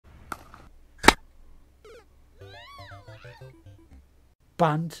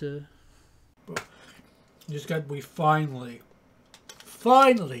banter. Just glad we finally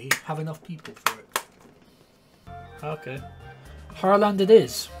have enough people for it. Okay. Horrorland it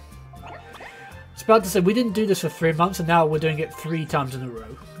is. I was about to say, we didn't do this for 3 months and now we're doing it 3 times in a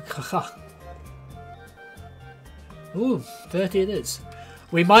row. Ooh, 30 it is.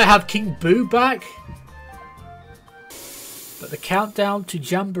 We might have King Boo back. But the countdown to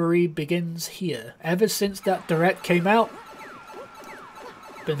Jamboree begins here. Ever since that direct came out,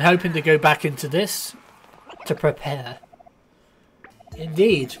 been hoping to go back into this to prepare.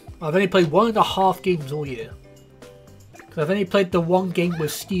 Indeed, I've only played 1.5 games all year. Because I've only played the 1 game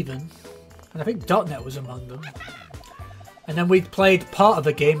with Steven, and I think .NET was among them. And then we played part of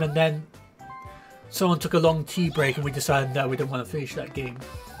a game and then someone took a long tea break and we decided no, we didn't want to finish that game.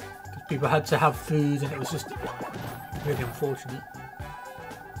 Because people had to have food and it was just really unfortunate.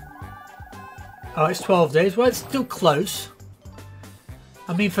 Oh, it's 12 days. Well, it's still close.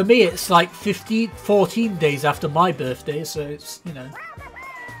 I mean, for me, it's like 14 days after my birthday, so it's, you know,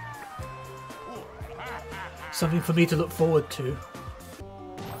 something for me to look forward to.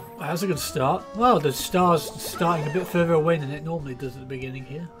 That's a good start. Well, the star's starting a bit further away than it normally does at the beginning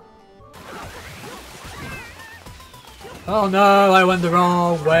here. Oh no, I went the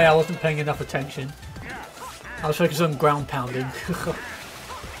wrong way. I wasn't paying enough attention. I was focused on ground pounding.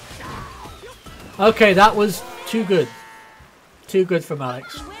 Okay, that was too good. Too good from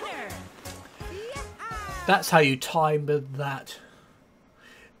Alex. That's how you time that.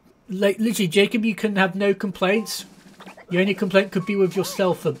 Like, literally, Jacob, you can have no complaints. Your only complaint could be with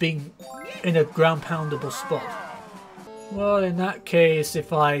yourself for being in a ground poundable spot. Well, in that case,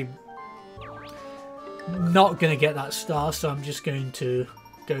 if I'm not going to get that star, so I'm just going to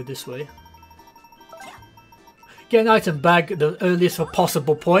go this way. Get an item bag at the earliest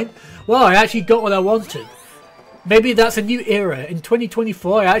possible point. Well, I actually got what I wanted. Maybe that's a new era. In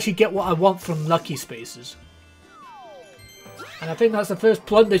 2024, I actually get what I want from Lucky Spaces. And I think that's the first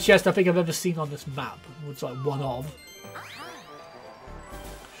plunder chest I think I've ever seen on this map. It's like one of.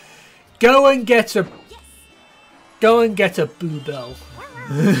 Go and get a Boo Bell.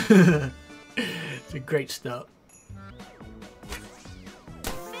 It's a great start.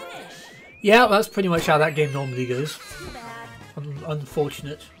 Yeah, that's pretty much how that game normally goes.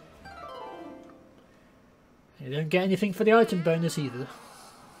 Unfortunate. You don't get anything for the item bonus either.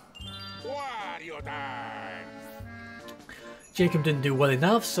 Jacob didn't do well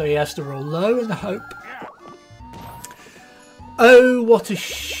enough, so he has to roll low and hope. Oh, what a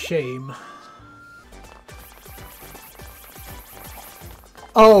shame.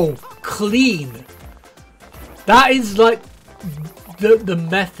 Oh, clean. That is like the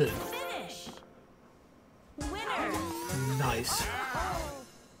method. Nice.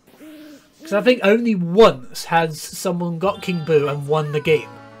 Because I think only once has someone got King Boo and won the game.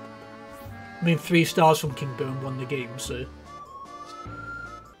 I mean, 3 stars from King Boo and won the game, so.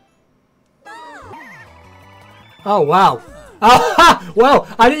 Oh, wow. Ah, well,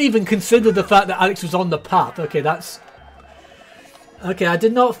 I didn't even consider the fact that Alex was on the path. Okay, that's... Okay, I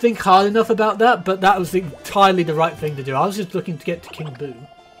did not think hard enough about that, but that was entirely the right thing to do. I was just looking to get to King Boo.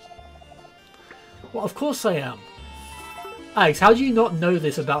 Well, of course I am. Alex, how do you not know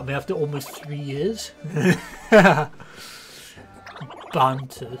this about me after almost 3 years?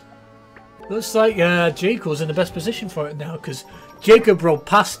 Banter. Looks like Jacob's in the best position for it now, because Jacob rolled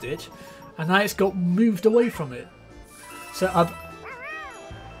past it, and Alex got moved away from it. So I'm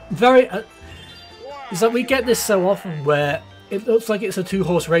very... it's like we get this so often where it looks like it's a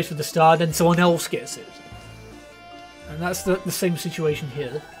 2-horse race for the star, then someone else gets it. And that's the same situation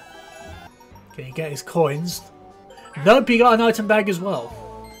here. Can he get his coins? Nope, he got an item bag as well.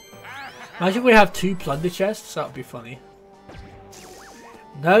 Imagine if we have 2 plunder chests, that would be funny.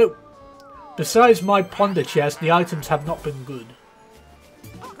 Nope. Besides my plunder chest, the items have not been good.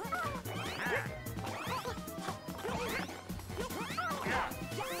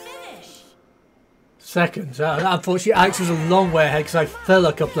 Seconds. Unfortunately, Alex was a long way ahead because I fell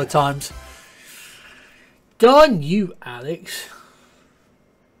a couple of times. Darn you, Alex.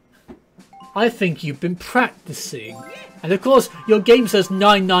 I think you've been practicing. And of course, your game says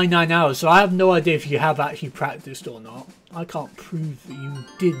 999 hours, so I have no idea if you have actually practiced or not. I can't prove that you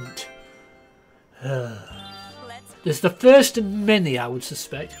didn't. This is the first of many, I would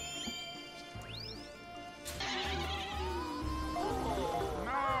suspect.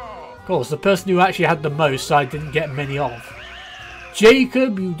 Of course, the person who actually had the most, I didn't get many of.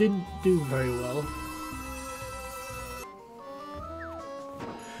 Jacob, you didn't do very well.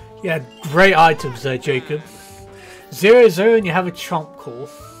 Yeah, great items there, Jacob. 0-0 and you have a chomp call.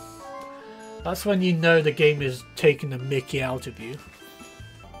 That's when you know the game is taking the mickey out of you.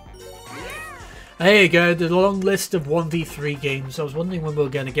 There you go, the long list of 1v3 games. I was wondering when we were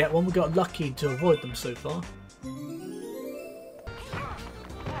going to get one. We got lucky to avoid them so far.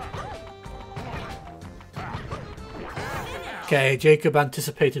 Okay, Jacob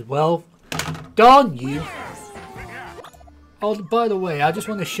anticipated well. Darn you! Oh, by the way, I just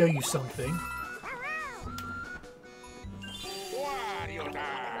want to show you something.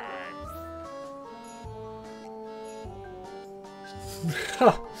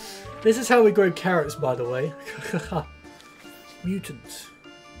 This is how we grow carrots, by the way. Mutants.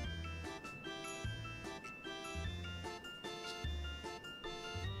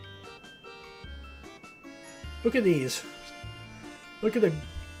 Look at these. Look at the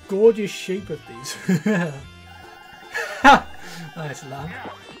gorgeous shape of these. Nice lamb.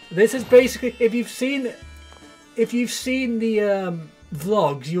 This is basically, if you've seen the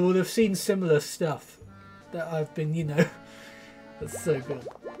vlogs, you would have seen similar stuff that I've been, you know. That's so good.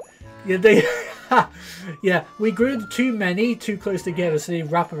 Yeah, yeah, we grew too many too close together, so they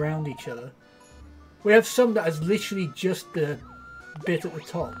wrap around each other. We have some that is literally just the bit at the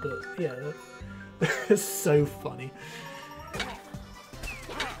top, but yeah, that's so funny.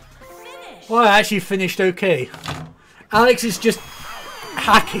 Well, I actually finished okay. Alex is just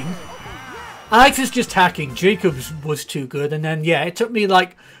hacking. Jacob's was too good, and then yeah, it took me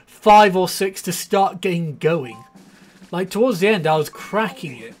like 5 or 6 to start getting going. Like towards the end, I was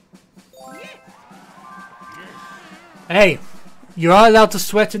cracking it. Hey, you are allowed to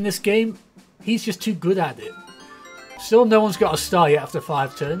sweat in this game. He's just too good at it. Still, no one's got a star yet after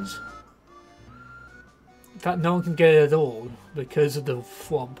 5 turns. In fact, no one can get it at all because of the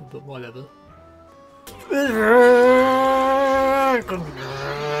swamp, but whatever. I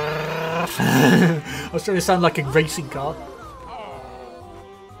was trying to sound like a racing car.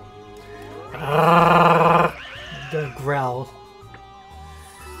 Don't growl.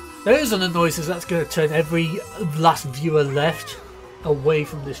 Those are the noises that's going to turn every last viewer left away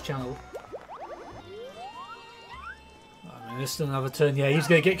from this channel. I mean, this is still another turn. Yeah, he's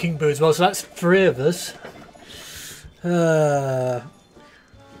going to get King Boo as well, so that's 3 of us. That's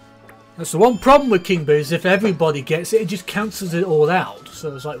the one problem with King Boo, is if everybody gets it, it just cancels it all out.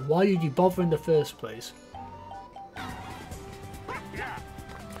 So it's like, why did you bother in the first place?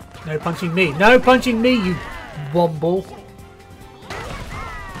 No punching me. No punching me, you womble.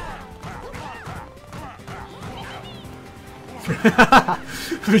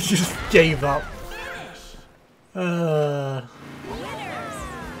 We just gave up.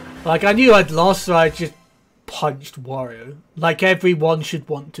 Like, I knew I'd lost, so I just punched Wario. Like everyone should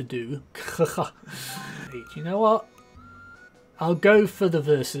want to do. Hey, you know what? I'll go for the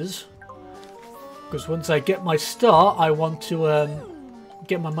verses. Because once I get my star, I want to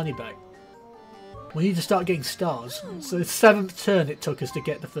get my money back. We need to start getting stars. So the 7th turn it took us to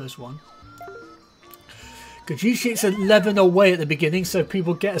get the first one. Because usually it's 11 away at the beginning, so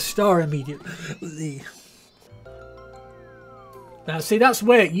people get a star immediately. Now see, that's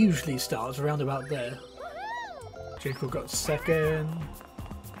where it usually starts, around about there. Jacob got 2nd.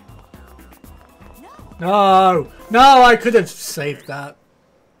 No! No, I could have saved that.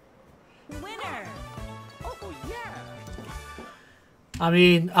 Winner. Oh, yeah. I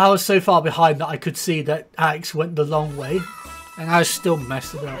mean, I was so far behind that I could see that Alex went the long way, and I still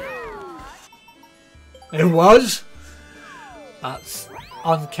messed it up. It was? That's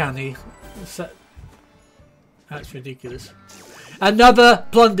uncanny. That's ridiculous. Another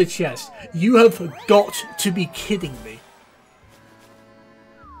plunder chest. You have got to be kidding me.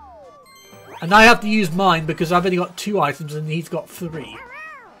 And I have to use mine because I've only got 2 items and he's got 3.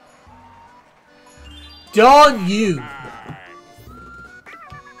 Darn you!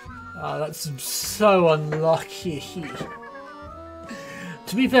 Oh, that's so unlucky.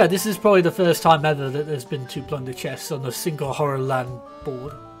 To be fair, this is probably the first time ever that there's been 2 plunder chests on a single Horror Land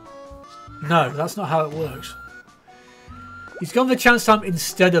board. No, that's not how it works. He's gone for chance time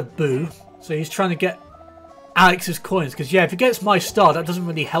instead of Boo, so he's trying to get Alex's coins. Because yeah, if he gets my star, that doesn't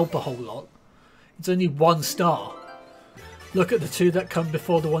really help a whole lot. It's only 1 star. Look at the 2 that come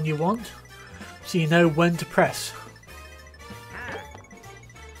before the one you want, so you know when to press.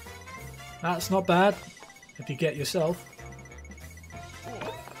 That's not bad, if you get yourself.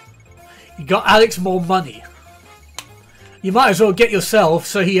 You got Alex more money. You might as well get yourself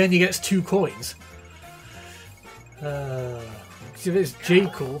so he only gets 2 coins. If it's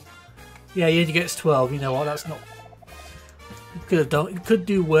Jekyll, yeah, he only gets 12. You know what? That's not. You could have done. It could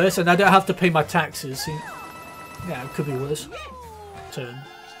do worse, and I don't have to pay my taxes. So, yeah, it could be worse. Turn.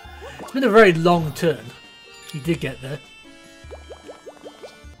 It's been a very long turn. You did get there.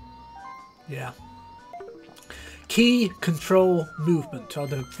 Yeah. Key, control, movement are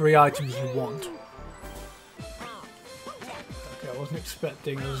the 3 items you want. wasn't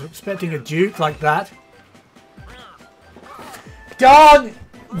expecting. I was expecting a duke like that. Darn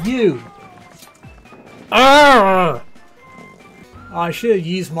you! Arrgh! I should have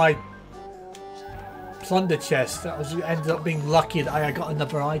used my plunder chest. That was ended up being lucky that I got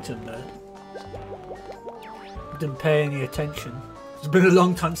another item there. Didn't pay any attention. It's been a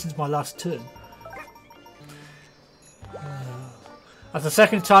long time since my last turn. That's the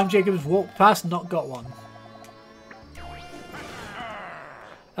second time Jacob's walked past and not got one.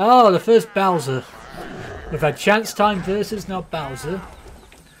 Oh, the first Bowser. We've had Chance Time versus now Bowser.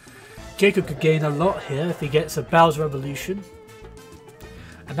 Jacob could gain a lot here if he gets a Bowser Evolution.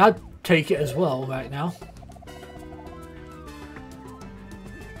 And I'd take it as well right now.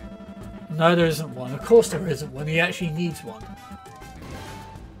 No, there isn't one. Of course there isn't one. He actually needs one.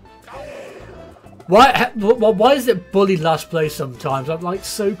 Why is it bully last place sometimes? I'm like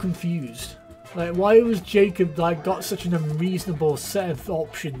so confused. Like, why was Jacob like got such an unreasonable set of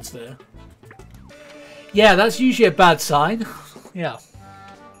options there? Yeah, that's usually a bad sign. Yeah.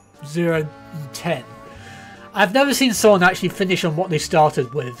 0 and 10. I've never seen someone actually finish on what they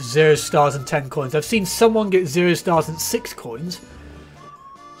started with, 0 stars and 10 coins. I've seen someone get 0 stars and 6 coins.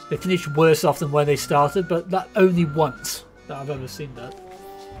 They finished worse off than where they started, but that only once that I've ever seen that.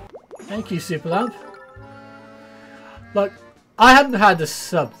 Thank you, Superlamp. Like, I haven't had a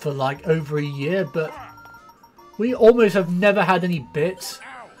sub for like over a year, but we almost have never had any bits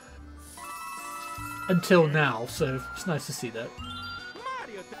until now, so it's nice to see that.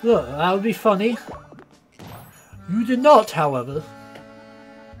 Look, that would be funny. You did not, however.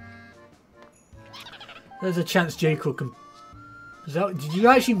 There's a chance Jacob can... Did you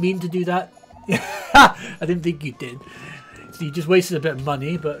actually mean to do that? I didn't think you did. So you just wasted a bit of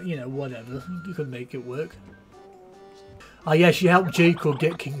money, but you know, whatever. You can make it work. Ah yes, you helped Jacob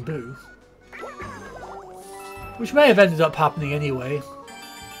get King Boo. Which may have ended up happening anyway.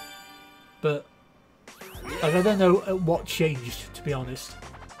 But like, I don't know what changed, to be honest.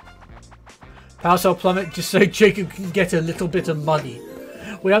 Power Cell Plummet just so Jacob can get a little bit of money.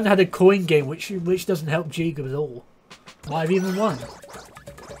 We haven't had a coin game, which doesn't help Jacob at all. Might have even won.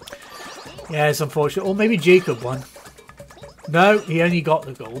 Yeah, it's unfortunate. Or maybe Jacob won. No, he only got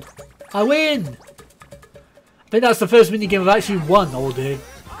the gold. I win! I think that's the first minigame I've actually won all day.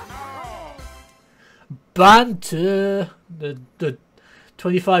 Banter! The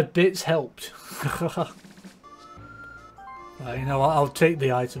 25 bits helped. You know what, I'll take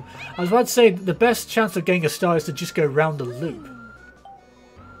the item. I was about to say, the best chance of getting a star is to just go round the loop.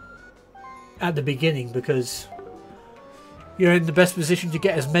 At the beginning, because you're in the best position to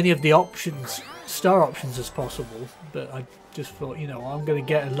get as many of the options, star options as possible. But I just thought, you know, I'm going to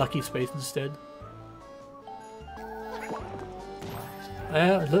get a lucky space instead.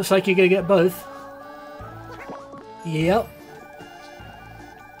 Yeah, looks like you're going to get both. Yep.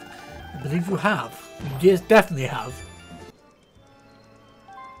 I believe you have. You definitely have.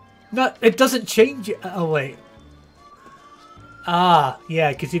 No, it doesn't change it. Oh, wait. Ah,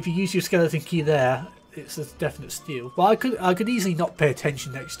 yeah, because if you use your skeleton key there, it's a definite steal. Well, I could easily not pay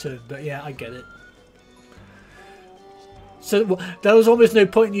attention next turn, but yeah, I get it. So there was almost no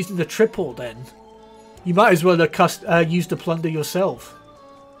point in using the triple then. You might as well have used the plunder yourself.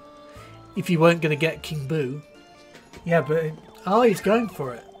 If you weren't going to get King Boo. Yeah, but... Oh, he's going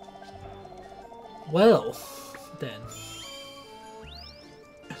for it. Well, then.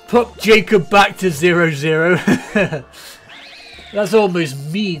 Put Jacob back to 0-0. That's almost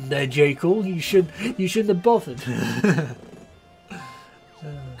mean there, Jacob. You shouldn't have bothered.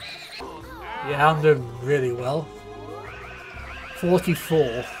 Yeah, I'm doing really well.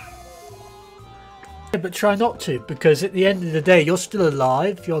 44. Yeah, but try not to, because at the end of the day, you're still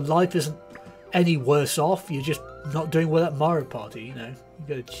alive. Your life isn't any worse off. You're just not doing well at Mario Party, you know. You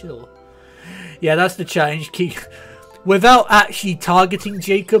gotta chill. Yeah, that's the challenge. Without actually targeting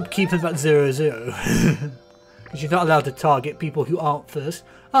Jacob, keep him at 0-0. Because you're not allowed to target people who aren't first.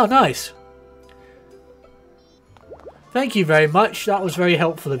 Oh, nice. Thank you very much. That was very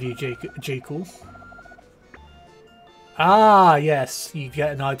helpful of you, Jacob. Ah, yes. You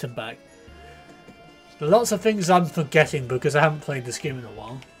get an item back. There are lots of things I'm forgetting because I haven't played this game in a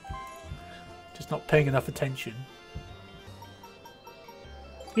while. Just not paying enough attention.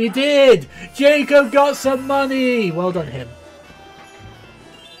 He did! Jacob got some money! Well done him.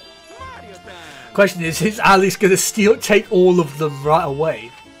 Question is Alice going to take all of them right away?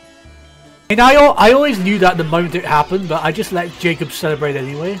 I mean, I always knew that the moment it happened, but I just let Jacob celebrate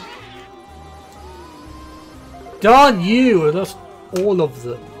anyway. Darn you! I lost all of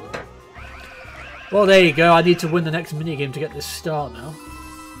them. Well, there you go. I need to win the next minigame to get this star now.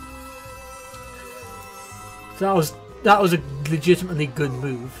 So that was that was a legitimately good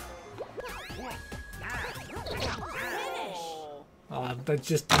move. I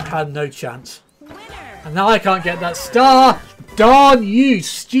just had no chance. And now I can't get that star! Darn you,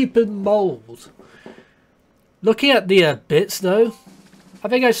 stupid mold! Looking at the bits though, I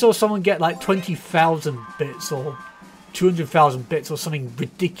think I saw someone get like 20,000 bits or 200,000 bits or something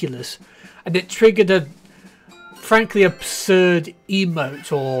ridiculous. And it triggered a frankly absurd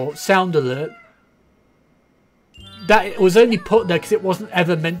emote or sound alert that was only put there because it wasn't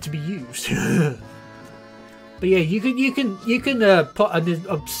ever meant to be used. But yeah, you can put an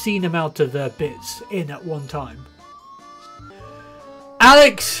obscene amount of bits in at one time.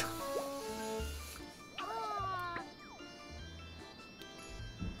 Alex!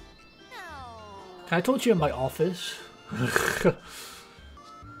 Can I talk to you in my office?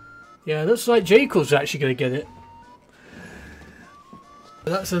 Yeah, looks like Jacob's actually going to get it.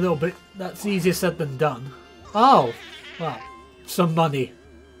 That's a little bit... That's easier said than done. Oh! Well, some money.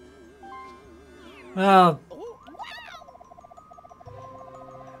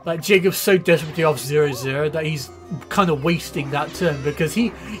 Like, Jacob's so desperately off 0-0 that he's kind of wasting that turn because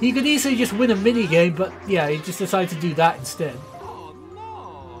he could easily just win a mini-game, but yeah, he just decided to do that instead.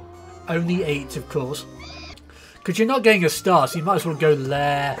 Only 8, of course. Because you're not getting a star, so you might as well go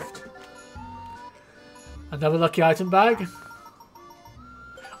left. Another lucky item bag?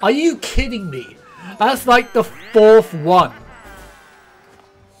 Are you kidding me? That's like the 4th one.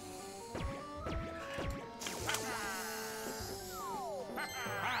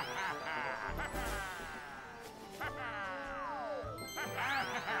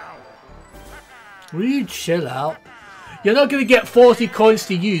 Will you chill out? You're not going to get 40 coins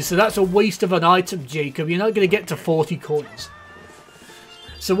to use, so that's a waste of an item, Jacob. You're not going to get to 40 coins.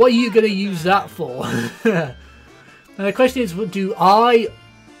 So what are you going to use that for? And the question is, do I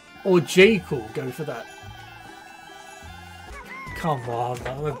or Jacob go for that? Come on,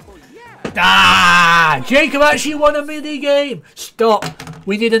 man. Ah! Jacob actually won a mini game! Stop!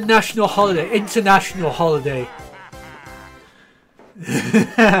 We need a national holiday. International holiday.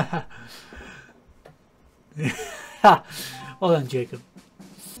 Well done, Jacob.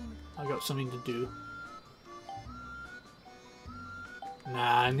 I got something to do.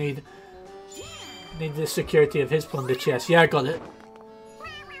 Nah, I need the security of his plunder chest. Yeah, I got it.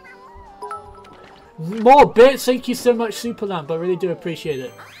 More bits. Thank you so much, Superlamp. I really do appreciate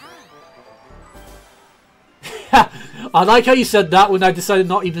it. I like how you said that when I decided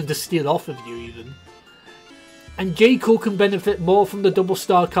not even to steal off of you, even. And J. Cool can benefit more from the double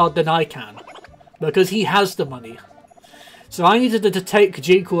star card than I can, because he has the money. So I needed to take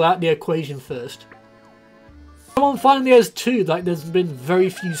J. Cool out the equation first. Someone finally has 2. Like, there's been very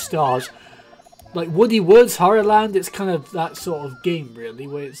few stars. Like Woody Woods, Horrorland, it's kind of that sort of game, really,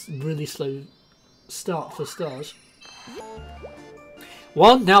 where it's really slow start for stars.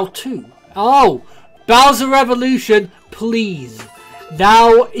 1, now 2. Oh! Bowser Revolution, please.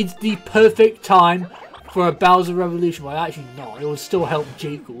 Now is the perfect time for a Bowser Revolution. Well, actually not. It will still help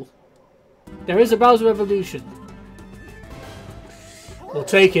J. Cool. There is a Bowser Revolution. We'll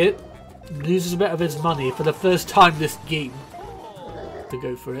take it. Loses a bit of his money for the first time this game. To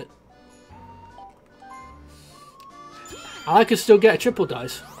go for it. I could still get a triple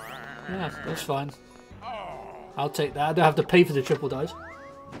dice. Yeah, that's fine. I'll take that. I don't have to pay for the triple dice.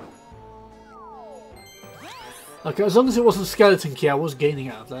 Okay, as long as it wasn't skeleton key, I was gaining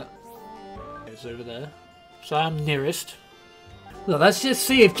out of that. It's over there. So I'm nearest. Look, let's just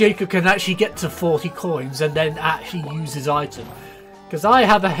see if Jacob can actually get to 40 coins and then actually use his item. Because I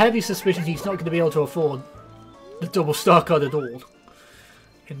have a heavy suspicion he's not going to be able to afford the double star card at all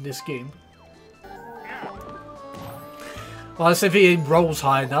in this game. Well, let's see if he rolls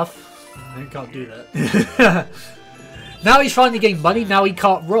high enough. He can't do that. Now he's finally getting money, now he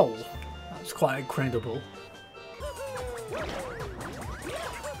can't roll. That's quite incredible.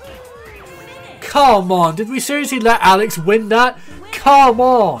 Come on, did we seriously let Alex win that? Come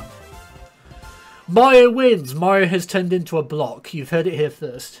on! Mario wins. Mario has turned into a block. You've heard it here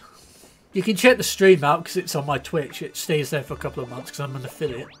first. You can check the stream out because it's on my Twitch. It stays there for a couple of months because I'm an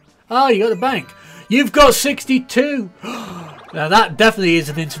affiliate. Oh, you got the bank. You've got 62! Now that definitely is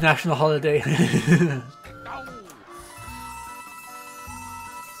an international holiday.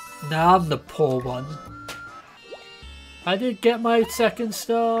 Now I'm the poor one. I did get my 2nd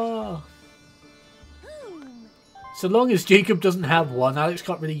star. So long as Jacob doesn't have one, Alex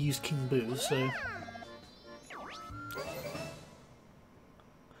can't really use King Boo, so...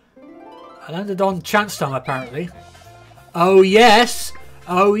 I landed on Chance Time, apparently. Oh, yes!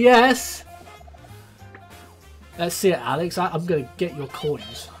 Oh, yes! Let's see it, Alex. I'm going to get your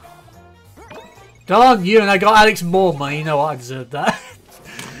coins. Darn you, and I got Alex more money. You know what? I deserve that.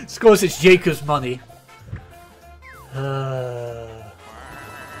 Of course, it's Jacob's money.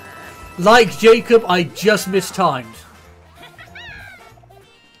 Like Jacob, I just mistimed.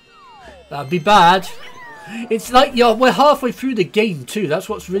 That'd be bad. It's like, yo, we're halfway through the game too. That's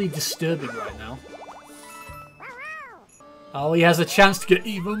what's really disturbing right now. Oh, he has a chance to get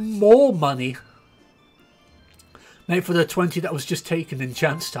even more money. Made for the 20 that was just taken in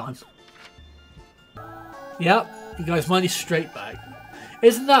chance time. Yep, you guys' money straight back.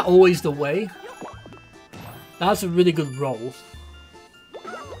 Isn't that always the way? That's a really good roll.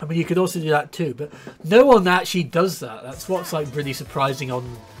 I mean, you could also do that too, but no one actually does that. That's what's like really surprising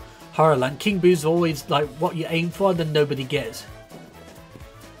on Horrorland. King Boo's always like what you aim for, then nobody gets.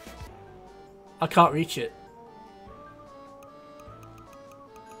 I can't reach it.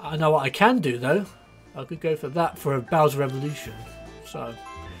 I know what I can do though. I could go for that for a Bowser Revolution. So,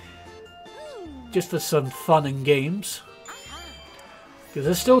 just for some fun and games. Because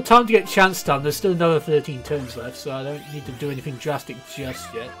there's still time to get chance done. There's still another 13 turns left, so I don't need to do anything drastic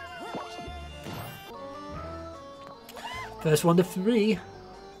just yet. First one to 3.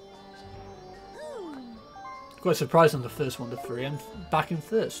 Quite surprised on the first one to 3. I'm back in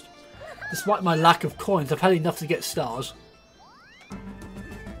first. Despite my lack of coins, I've had enough to get stars.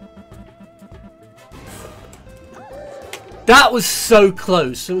 That was so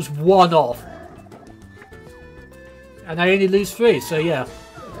close. It was 1 off. And I only lose 3, so yeah.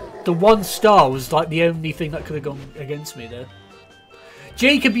 The 1 star was like the only thing that could have gone against me there.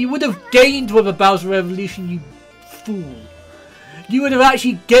 Jacob, you would have gained with a Bowser Revolution, you fool. You would have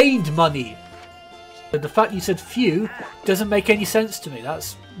actually gained money. But the fact you said few doesn't make any sense to me.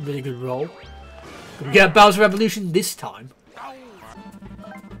 That's a really good roll. Can we get a Bowser Revolution this time?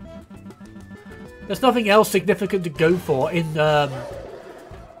 There's nothing else significant to go for in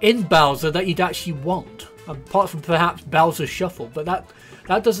Bowser that you'd actually want. Apart from perhaps Bowser's Shuffle, but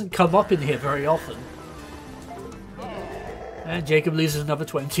that doesn't come up in here very often. And Jacob loses another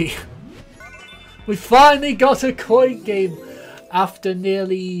 20. We finally got a coin game after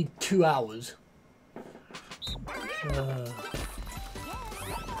nearly 2 hours.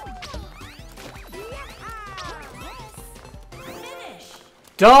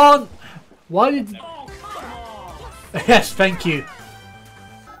 Darn! Why did... Yes, thank you.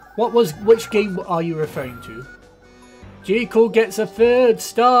 Which game are you referring to? Jekyll gets a 3rd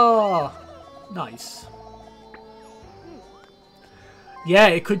star! Nice. Yeah,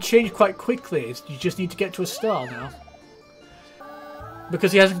 it could change quite quickly. You just need to get to a star now.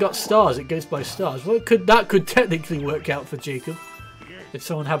 Because he hasn't got stars, it goes by stars. Well, that could technically work out for Jacob. If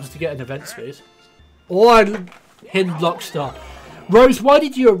someone happens to get an event space. Or a hidden block star. Rose, why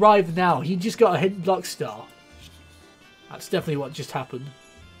did you arrive now? You just got a hidden block star. That's definitely what just happened.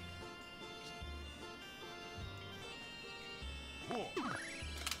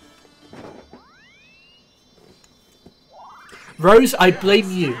 Rose, I blame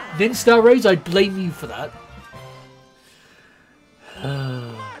you. Ninstar Rose, I blame you for that.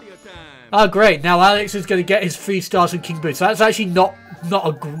 Oh, great! Now Alex is going to get his 3 stars from King Boo. So that's actually not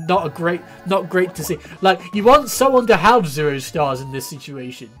great to see. Like, you want someone to have 0 stars in this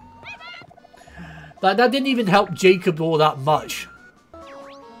situation. Like, that didn't even help Jacob all that much.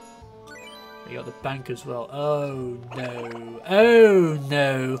 You got the bank as well. Oh no! Oh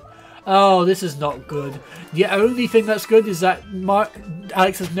no! Oh, this is not good. The only thing that's good is that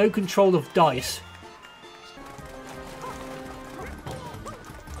Alex has no control of dice.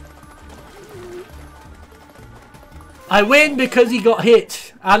 I win because he got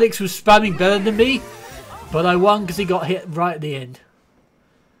hit. Alex was spamming better than me, but I won because he got hit right at the end.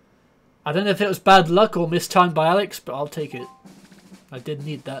 I don't know if it was bad luck or mistimed by Alex, but I'll take it. I did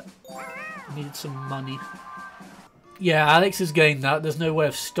need that. I needed some money. Yeah, Alex is getting that. There's no way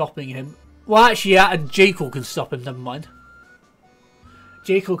of stopping him. Well, actually, yeah, and Jekyll can stop him. Never mind.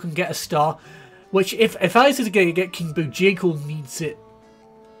 Jekyll can get a star. Which, if Alex is going to get King Boo, Jekyll needs it.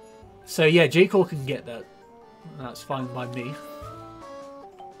 So, yeah, Jekyll can get that. That's fine by me.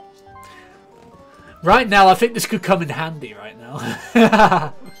 Right now, I think this could come in handy right now.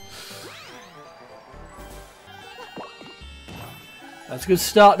 That's a good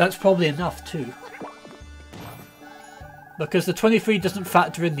start. That's probably enough, too. Because the 23 doesn't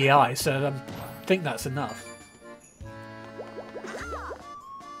factor in the eye, so I think that's enough.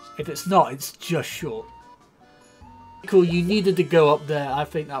 If it's not, it's just short. Cool, you needed to go up there. I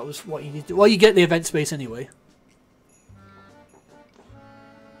think that was what you needed to... Well, you get the event space anyway.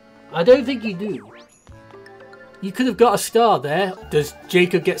 I don't think you do. You could have got a star there. Does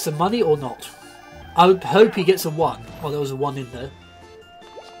Jacob get some money or not? I would hope he gets a 1. Well, there was a 1 in there.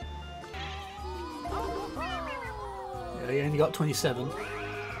 he only got 27.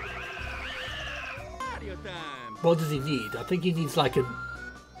 Mario time. What does he need? I think he needs like an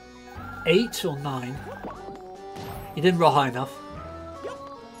 8 or 9. He didn't roll high enough.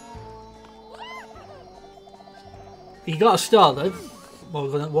 He got a star though.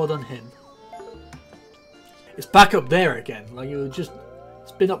 Well done him. It's back up there again. Like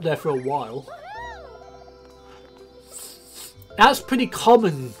it's been up there for a while. That's pretty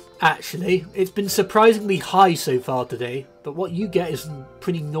common actually. It's been surprisingly high so far today. But what you get is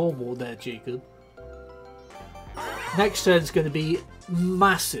pretty normal there, Jacob. Next turn's going to be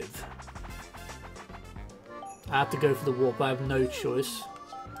massive. I have to go for the warp. I have no choice.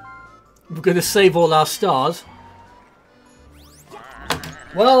 We're going to save all our stars.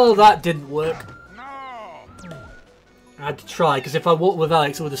 Well, that didn't work. I had to try, because if I walked with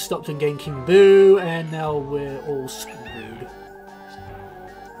Alex, I would have stopped and gained King Boo, and now we're all screwed.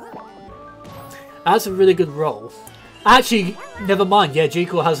 That's a really good roll. Actually, never mind. Yeah,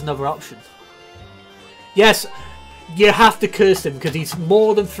 Jekyll has another option. Yes, you have to curse him, because he's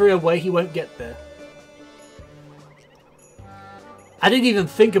more than 3 away. He won't get there. I didn't even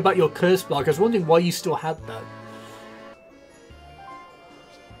think about your curse block. I was wondering why you still had that.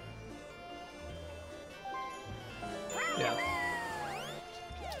 Yeah.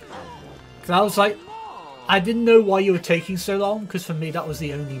 Because I was like, I didn't know why you were taking so long, because for me that was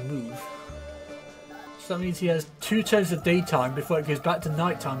the only move. So that means he has 2 turns of daytime before it goes back to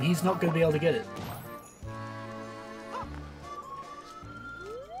nighttime. He's not going to be able to get it.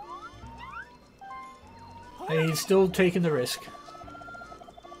 And he's still taking the risk.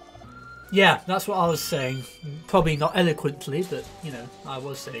 Yeah, that's what I was saying. Probably not eloquently, but you know, I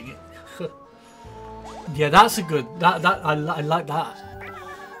was saying it. Yeah, that's a good. I like that.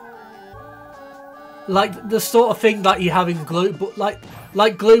 Like the sort of thing that you have in global,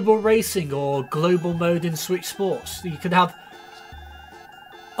 like global racing or global mode in Switch Sports. You can have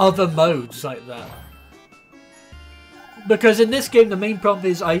other modes like that. Because in this game, the main problem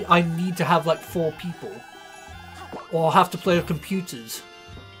is I need to have like 4 people, or I'll have to play with computers.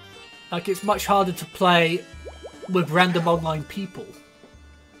 Like, it's much harder to play with random online people.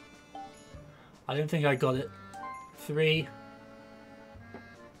 I don't think I got it. 3,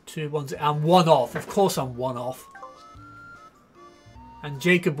 2, 1, I'm 1 off. Of course I'm 1 off. And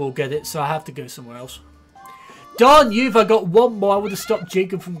Jacob will get it, so I have to go somewhere else. Darn you, if I got 1 more, I would have stopped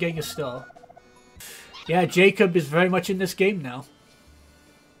Jacob from getting a star. Yeah, Jacob is very much in this game now.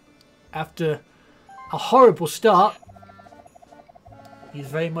 After a horrible start, he's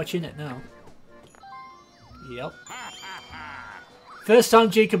very much in it now. Yep. First time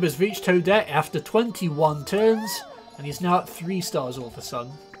Jacob has reached Toadette after 21 turns, and he's now at 3 stars all of a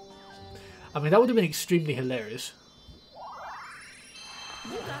sudden. I mean, that would have been extremely hilarious.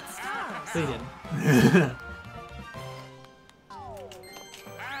 You got stars. They didn't.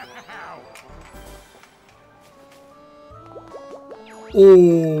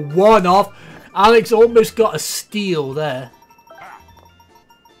 Oh, 1 off. Alex almost got a steal there.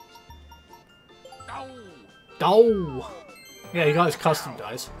 Oh! Yeah, he got his custom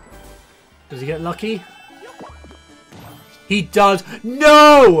dice. Does he get lucky? He does.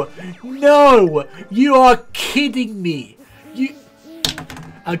 No! No! You are kidding me. You.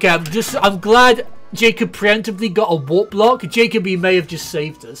 Okay, I'm glad Jacob preemptively got a warp block. Jacob, he may have just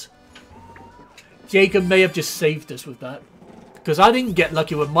saved us. Jacob may have just saved us with that. Because I didn't get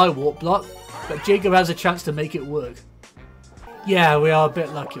lucky with my warp block, but Jacob has a chance to make it work. Yeah, we are a bit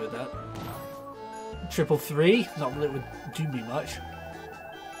lucky with that. 333, not that it would do me much.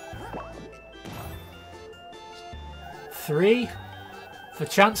 3 for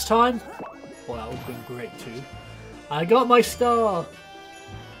chance time. Well, that would have been great too. I got my star.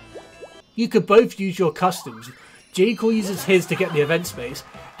 You could both use your customs. Jacob uses his to get the event space,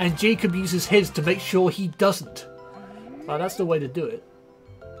 and Jacob uses his to make sure he doesn't. Oh, that's the way to do it.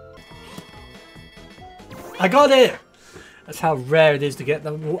 I got it! That's how rare it is to get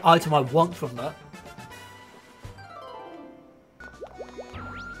the item I want from that.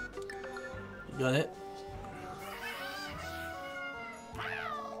 Got it.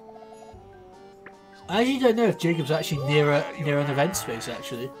 I actually don't know if Jacob's actually near an event space,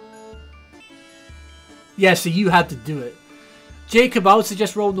 actually. Yeah, so you had to do it. Jacob, I would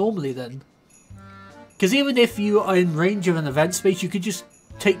suggest roll normally then. Because even if you are in range of an event space, you could just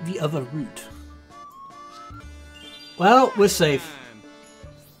take the other route. Well, we're safe.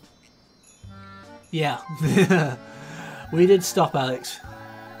 Yeah. We did stop Alex.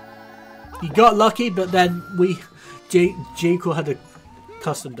 He got lucky, but then Jacob had a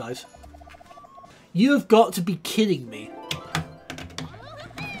custom dice. You have got to be kidding me.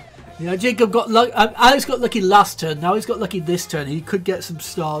 Yeah, Jacob got lucky. Alex got lucky last turn. Now he's got lucky this turn. He could get some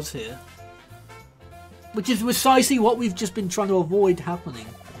stars here. Which is precisely what we've just been trying to avoid happening.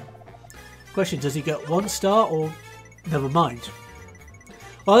 Question, does he get 1 star or... Never mind.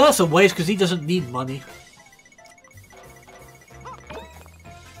 Well, that's a waste because he doesn't need money.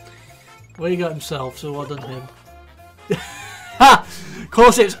 Well, he got himself, so well done him. Ha! Of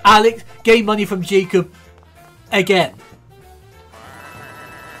course it's Alex. Gain money from Jacob again.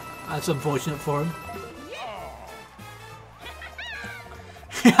 That's unfortunate for him.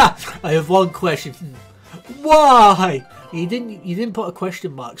 I have one question. Why? You didn't put a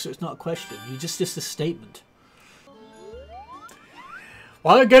question mark, so it's not a question. You just a statement.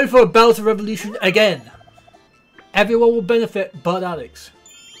 Well, I'm going for a Belter Revolution again. Everyone will benefit but Alex.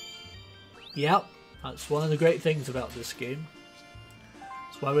 Yep, that's one of the great things about this game.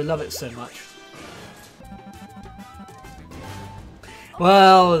 That's why we love it so much.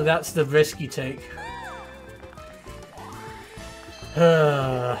 Well, that's the risk you take.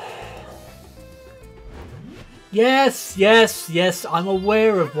 Yes, yes, yes, I'm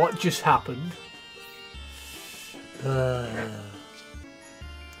aware of what just happened.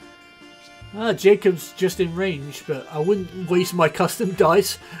 Jacob's just in range, but I wouldn't waste my custom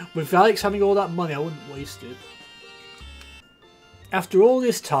dice. With Alex having all that money, I wouldn't waste it. After all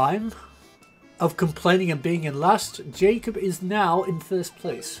this time of complaining and being in last, Jacob is now in first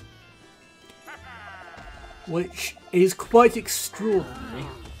place. Which is quite extraordinary.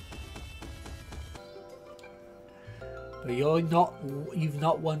 But you've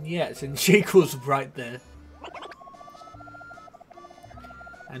not won yet, and Jacob's right there.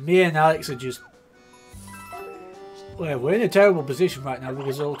 And me and Alex are just... Well, we're in a terrible position right now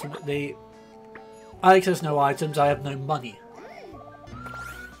because ultimately Alex has no items, I have no money.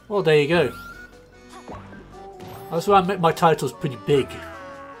 Well, there you go. That's why I make my titles pretty big.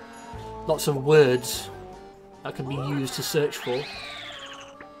 Lots of words that can be used to search for.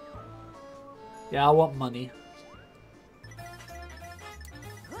 Yeah, I want money.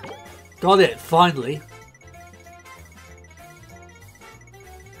 Got it, finally.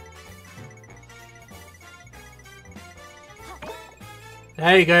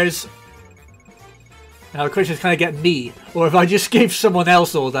 There he goes. Now the question is, can I get me? Or if I just gave someone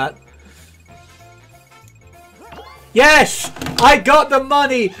else all that. Yes! I got the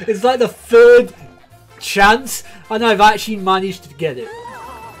money! It's like the 3rd chance and I've actually managed to get it.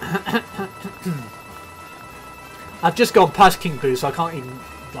 I've just gone past King Boo, so I can't even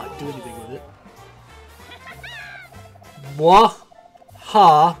like do anything with it. Mwah!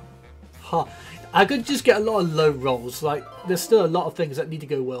 Ha! Ha! I could just get a lot of low rolls. Like, there's still a lot of things that need to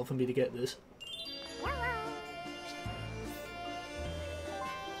go well for me to get this.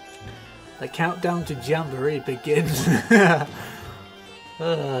 The countdown to Jamboree begins. Yeah.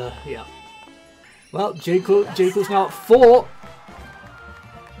 Well, Jacob's now at 4.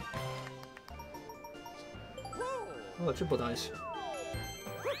 Oh, triple dice.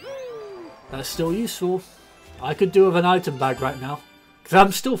 That's still useful. I could do with an item bag right now. Because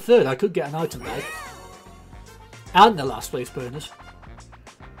I'm still 3rd, I could get an item bag. And the last place bonus.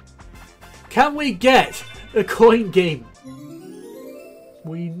 Can we get a coin game?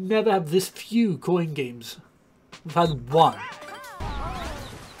 We never have this few coin games. We've had 1.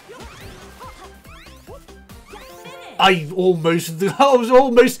 I was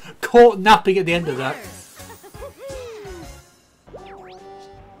almost caught napping at the end of that.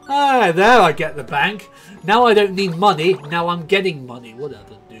 Ah, there I get the bank. Now I don't need money, now I'm getting money.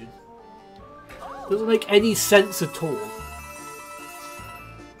 Whatever, dude. Doesn't make any sense at all.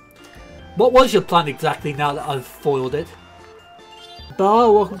 What was your plan exactly now that I've foiled it?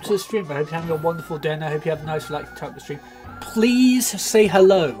 Bar, welcome to the stream. I hope you're having a wonderful day and I hope you have a nice relaxing time at the stream. Please say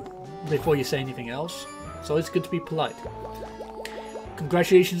hello before you say anything else. It's always good to be polite.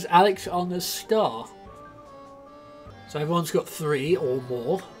 Congratulations, Alex, on a star. So everyone's got 3 or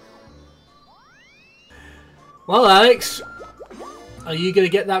more. Well, Alex, are you going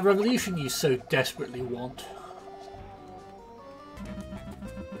to get that revolution you so desperately want?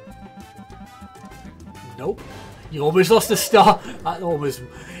 Nope. You almost lost a star. Almost.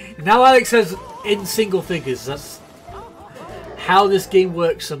 Now Alex has in single figures. That's how this game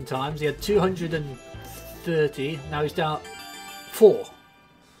works sometimes. He had 230. Now he's down 4.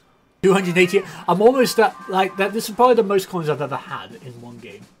 280. I'm almost at like that. This is probably the most coins I've ever had in one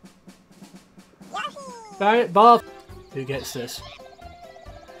game. Barrett, Bob. Who gets this?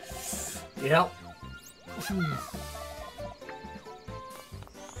 Yep.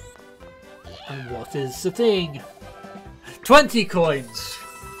 And what is the thing? 20 coins.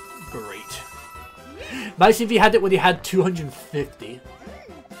 Great. Imagine if he had it when he had 250.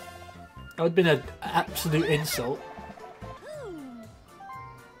 That would have been an absolute insult.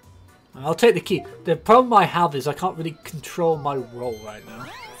 I'll take the key. The problem I have is I can't really control my roll right now.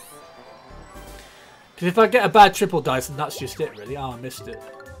 Because if I get a bad triple dice, then that's just it really. Oh, I missed it.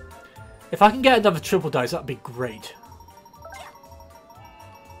 If I can get another triple dice, that'd be great.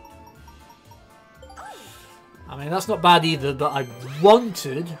 I mean, that's not bad either, but I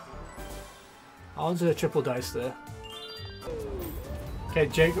wanted a triple dice there. Okay,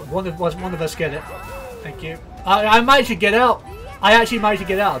 Jake, one of us get it. Thank you. I managed to get out. I actually managed to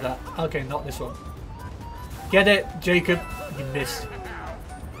get out of that. Okay, not this one. Get it, Jacob. You missed.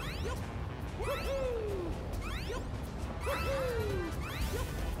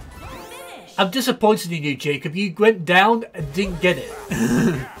 I'm disappointed in you, Jacob. You went down and didn't get it.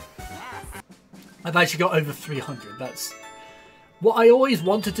 I've actually got over 300. That's what I always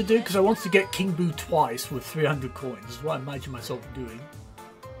wanted to do, because I wanted to get King Boo twice with 300 coins. Is what I imagine myself doing.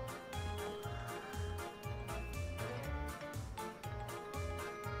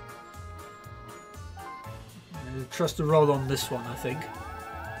 Trust the roll on this one, I think.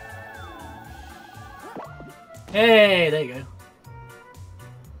 Hey, there you go.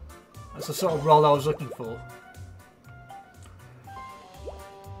 That's the sort of roll I was looking for.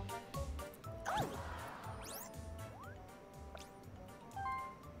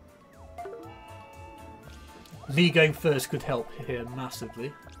 Me going first could help here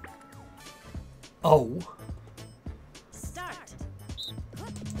massively. Oh. Start.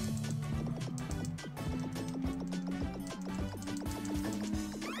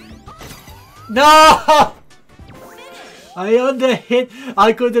 No! I underhit.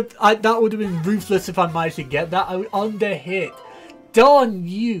 I could have. That would have been ruthless if I managed to get that. I underhit. Darn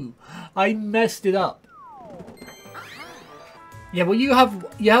you! I messed it up. Yeah, well, you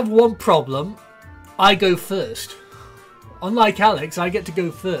have one problem. I go first. Unlike Alex, I get to go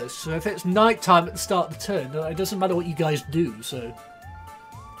first. So if it's night time at the start of the turn, it doesn't matter what you guys do. So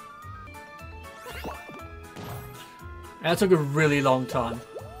that took a really long time.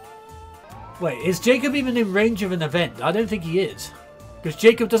 Wait, is Jacob even in range of an event? I don't think he is. Because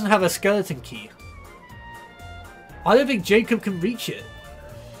Jacob doesn't have a skeleton key. I don't think Jacob can reach it.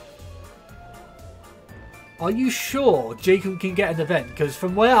 Are you sure Jacob can get an event? Because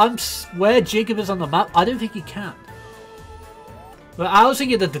from where Jacob is on the map, I don't think he can. But I was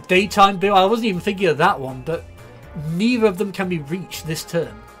thinking of the daytime build. I wasn't even thinking of that one. But neither of them can be reached this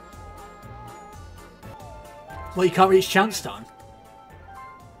turn. Well, you can't reach chance time.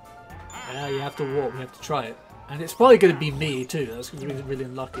 Yeah, you have to walk. We have to try it. And it's probably going to be me too. That's going to be really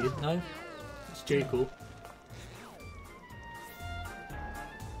unlucky. No? It's Jacob.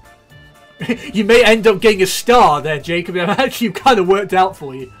 You may end up getting a star there, Jacob. I've actually kind of worked out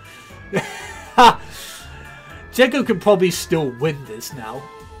for you. Jacob can probably still win this now.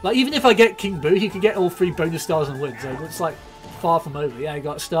 Like, even if I get King Boo, he can get all 3 bonus stars and win. So it's like far from over. Yeah, he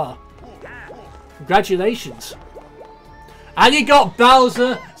got a star. Congratulations. And he got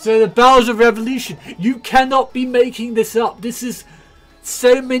Bowser. So the Bowser Revolution. You cannot be making this up. This is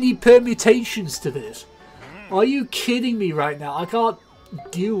so many permutations to this. Are you kidding me right now? I can't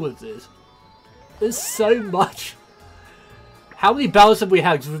deal with this. There's so much. How many Bowser have we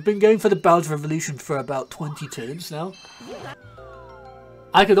had? 'Cause we've been going for the Bowser Revolution for about 20 turns now.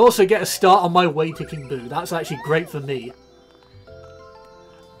 I could also get a start on my way to King Boo. That's actually great for me.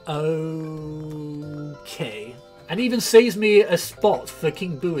 Okay. And even saves me a spot for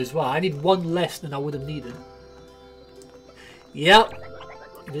King Boo as well. I need 1 less than I would have needed. Yep.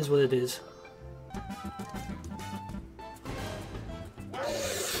 It is what it is.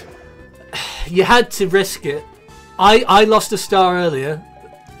 You had to risk it. I lost a star earlier.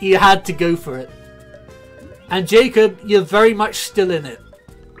 You had to go for it. And Jacob, you're very much still in it.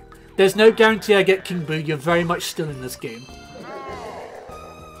 There's no guarantee I get King Boo. You're very much still in this game.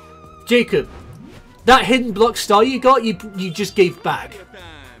 Jacob, that hidden block star you got, you just gave back.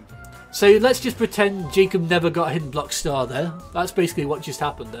 So let's just pretend Jacob never got a hidden block star there. That's basically what just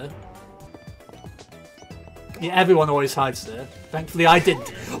happened there. Yeah, everyone always hides there. Thankfully, I didn't.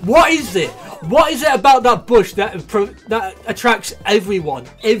 What is it? What is it about that bush that attracts everyone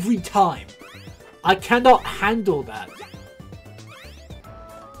every time? I cannot handle that.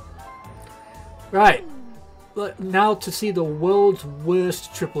 Right. But now to see the world's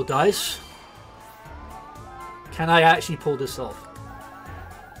worst triple dice. Can I actually pull this off?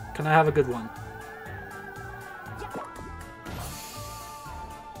 Can I have a good one?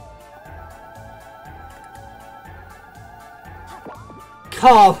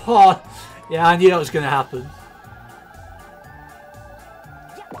 Come on! Yeah, I knew that was going to happen.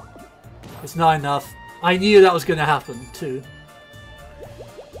 It's not enough. I knew that was going to happen too.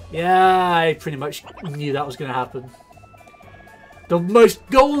 Yeah, I pretty much knew that was going to happen. The most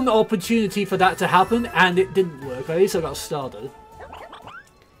golden opportunity for that to happen, and it didn't work. At least I got a star though.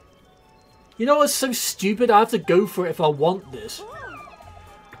 You know what's so stupid? I have to go for it if I want this.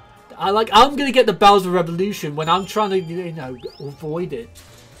 I'm gonna get the Bowser Revolution when I'm trying to, you know, avoid it.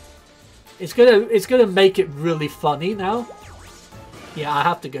 It's gonna make it really funny now. Yeah, I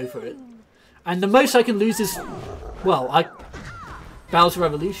have to go for it. And the most I can lose is, well, Bowser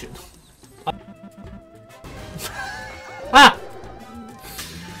Revolution. Ah!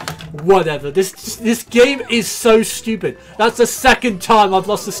 Whatever. This game is so stupid. That's the second time I've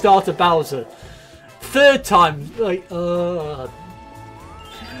lost the star to Bowser. Third time, like,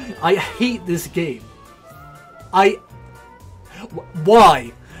 I hate this game.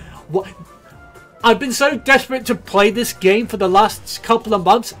 Why? What? I've been so desperate to play this game for the last couple of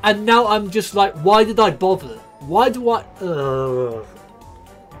months, and now I'm just like, why did I bother? Why do I?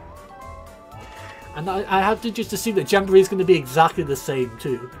 And I have to just assume that Jamboree is going to be exactly the same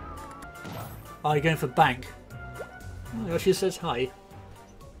too. Are you going for bank? Oh, she says hi.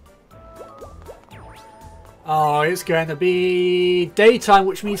 Oh, it's going to be daytime,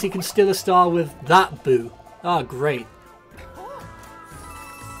 which means he can steal a star with that boo. Ah, great.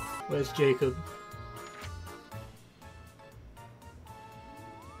 Where's Jacob?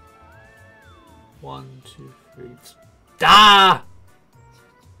 One, two, three. Ah!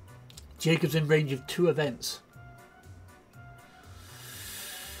 Jacob's in range of 2 events.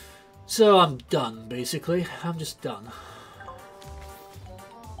 So I'm done, basically. I'm just done.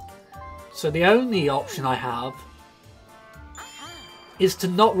 So the only option I have is to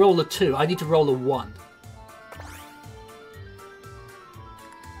not roll a 2. I need to roll a 1.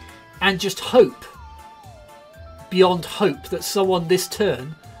 And just hope, beyond hope, that someone this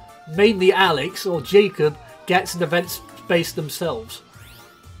turn, mainly Alex or Jacob, gets an event space themselves.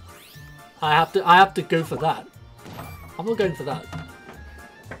 I have to go for that. I'm not going for that.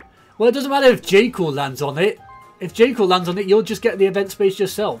 Well, it doesn't matter if J-Core lands on it. If J-Core lands on it, you'll just get the event space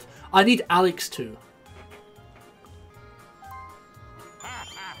yourself. I need Alex to.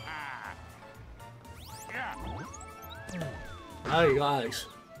 Oh, you got Alex.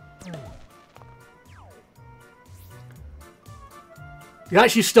 You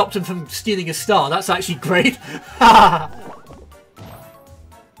actually stopped him from stealing a star. That's actually great.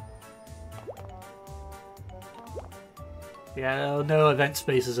 Yeah, no event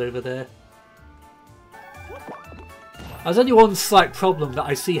spaces over there. There's only one slight problem that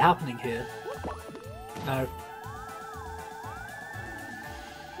I see happening here. No.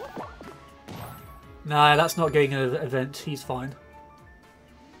 Nah, that's not getting an event. He's fine.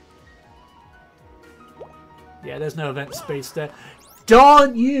 Yeah, there's no event space there.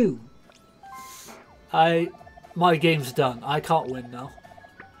 Darn you! My game's done. I can't win now.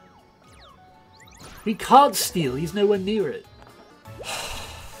 He can't steal. He's nowhere near it.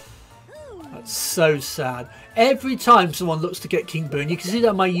 That's so sad. Every time someone looks to get King Boo, and you can see that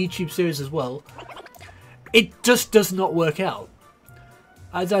in my YouTube series as well, it just does not work out.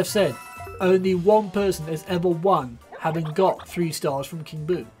 As I've said, only one person has ever won having got 3 stars from King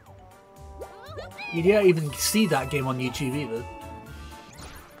Boo. You don't even see that game on YouTube either.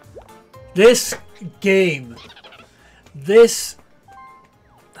 This game. This...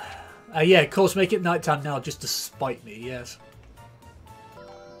 yeah, of course, make it nighttime now just to spite me, yes.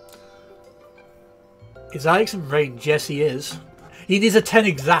 Is Alex in range? Yes, he is. He needs a 10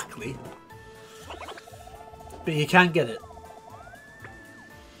 exactly. But you can't get it.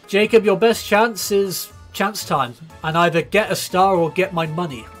 Jacob, your best chance is chance time. And either get a star or get my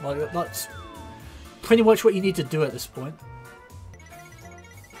money. Like, that's pretty much what you need to do at this point.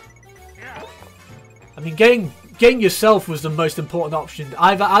 I mean, getting yourself was the most important option.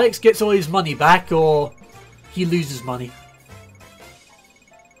 Either Alex gets all his money back or he loses money.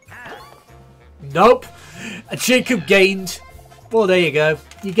 Nope. Jacob gained. Well, there you go.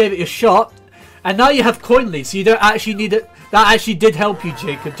 You gave it a shot. And now you have coin lead, so you don't actually need it. That actually did help you,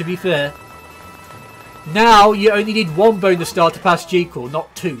 Jacob, to be fair. Now you only need 1 bonus star to pass J-Core,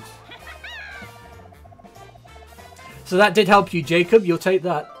 not 2. So that did help you, Jacob. You'll take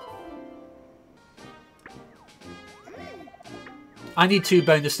that. I need 2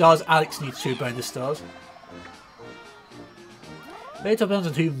 bonus stars. Alex needs 2 bonus stars. It depends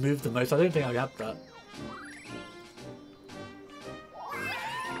on who moved the most. I don't think I have that.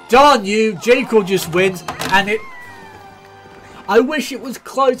 Darn you! J-Core just wins, and it... I wish it was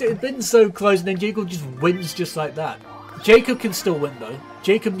close. It had been so close, and then J-Core just wins just like that. Jacob can still win, though.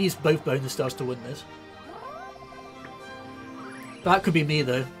 Jacob needs both bonus stars to win this. That could be me,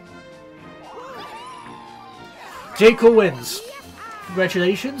 though. J-Core wins.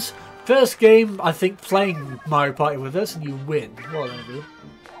 Congratulations. First game, I think, playing Mario Party with us, and you win. Well done, you.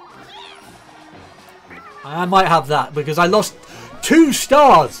 I might have that, because I lost 2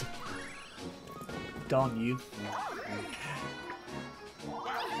 stars! Darn you.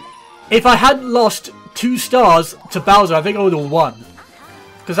 If I hadn't lost 2 stars to Bowser, I think I would have won.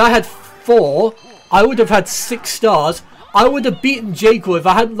 Because I had 4, I would have had 6 stars. I would have beaten Jacob if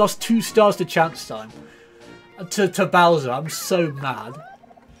I hadn't lost 2 stars to Chance Time. To Bowser. I'm so mad.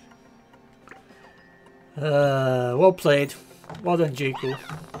 Well played. Well done, Jacob.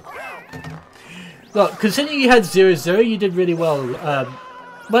 Look, considering you had 0-0, you did really well.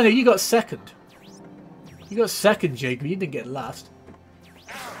 Well, no, you got second. You got second, Jacob. You didn't get last.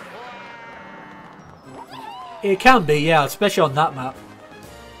 It can be, yeah, especially on that map.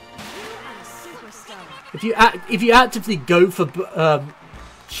 If you actively go for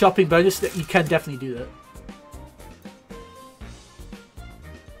shopping bonus, you can definitely do that.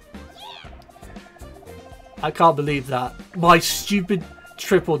 I can't believe that. My stupid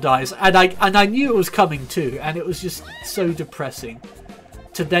triple dies, and I knew it was coming too, and it was just so depressing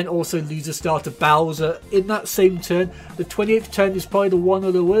to then also lose a star to Bowser in that same turn. The 28th turn is probably one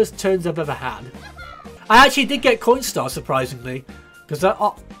of the worst turns I've ever had. I actually did get Coin Star, surprisingly, because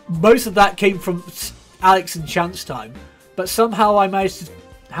most of that came from Alex and Chance Time, but somehow I managed to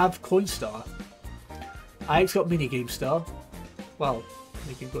have Coin Star. Alex got Minigame Star. Well,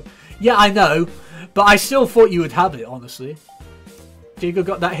 yeah, I know, but I still thought you would have it, honestly. Jacob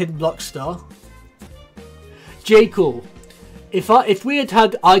got that Hidden Block Star. Jacob, if we had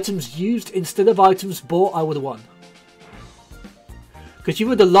had items used instead of items bought, I would have won. Because you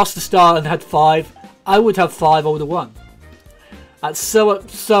would have lost the star and had 5. I would have 5, I would have won. That's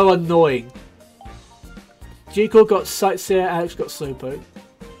so annoying. Jacob got Sightseer, Alex got Slowpoke.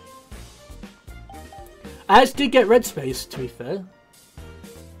 Alex did get Red Space, to be fair.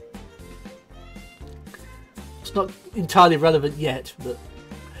 It's not entirely relevant yet, but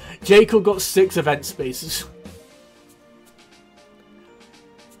Jacob got 6 event spaces.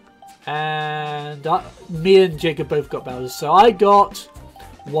 And me and Jacob both got Bowser. So I got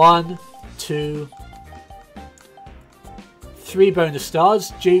 1, 2, 3 bonus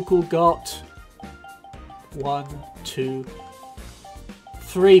stars. Jacob got 1, 2,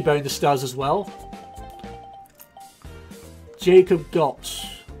 3 bonus stars as well. Jacob got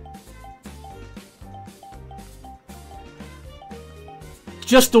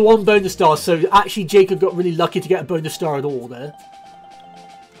just the 1 bonus star, so actually Jacob got really lucky to get a bonus star at all there.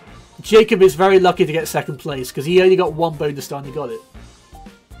 Jacob is very lucky to get 2nd place because he only got 1 bonus star and he got it.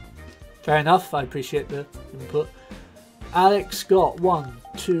 Fair enough, I appreciate the input. Alex got 1,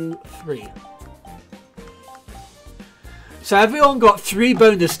 2, 3. So everyone got 3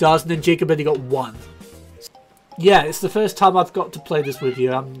 bonus stars and then Jacob only got 1. Yeah, it's the first time I've got to play this with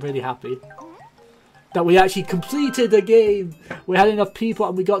you. I'm really happy that we actually completed the game. We had enough people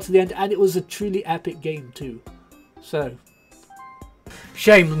and we got to the end, and it was a truly epic game too. So,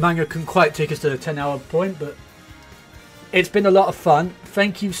 shame Manga couldn't quite take us to the 10-hour point, but it's been a lot of fun.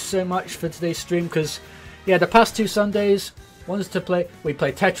 Thank you so much for today's stream, because yeah, the past 2 Sundays, we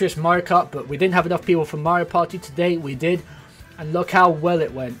played Tetris, Mario Kart, but we didn't have enough people for Mario Party. Today we did, and look how well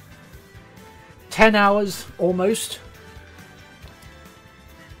it went. 10 hours almost.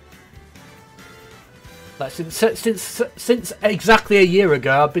 Like since exactly a year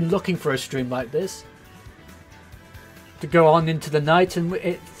ago, I've been looking for a stream like this to go on into the night, and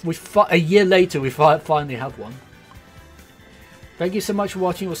a year later we finally have one. Thank you so much for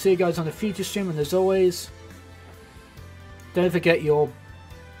watching. We'll see you guys on the future stream, and as always, don't forget your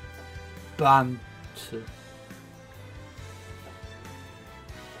banter.